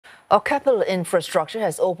Keppel Infrastructure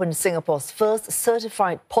has opened Singapore's first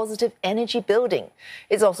certified positive energy building.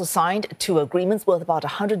 It's also signed 2 agreements worth about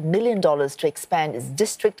 $100 million to expand its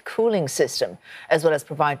district cooling system, as well as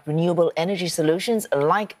provide renewable energy solutions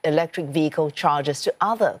like electric vehicle chargers to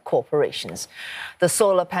other corporations. The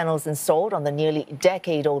solar panels installed on the nearly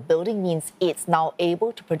decade-old building means it's now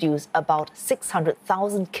able to produce about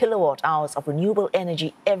 600,000 kilowatt hours of renewable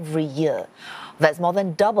energy every year. That's more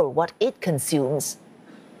than double what it consumes.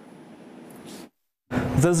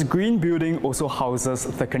 This green building also houses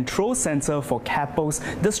the control center for Keppel's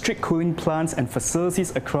district cooling plants and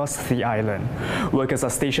facilities across the island. Workers are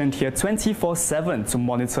stationed here 24/7 to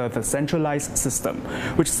monitor the centralized system,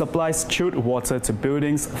 which supplies chilled water to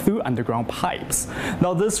buildings through underground pipes.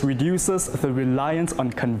 Now, this reduces the reliance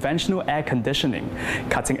on conventional air conditioning,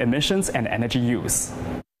 cutting emissions and energy use.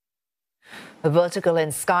 The vertical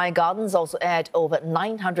and sky gardens also add over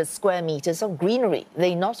 900 square meters of greenery.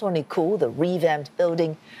 They not only cool the revamped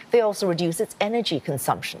building, they also reduce its energy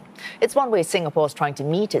consumption. It's one way Singapore is trying to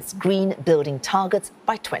meet its green building targets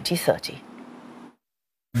by 2030.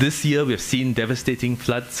 This year, we've seen devastating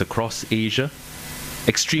floods across Asia,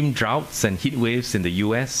 extreme droughts and heat waves in the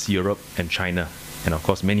US, Europe and China, and of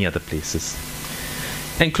course many other places.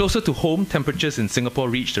 And closer to home, temperatures in Singapore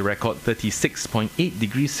reached a record 36.8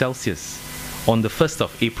 degrees Celsius on the 1st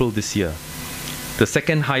of April this year, the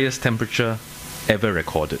second highest temperature ever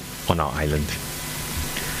recorded on our island.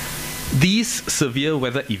 These severe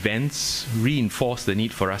weather events reinforce the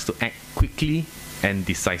need for us to act quickly and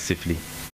decisively.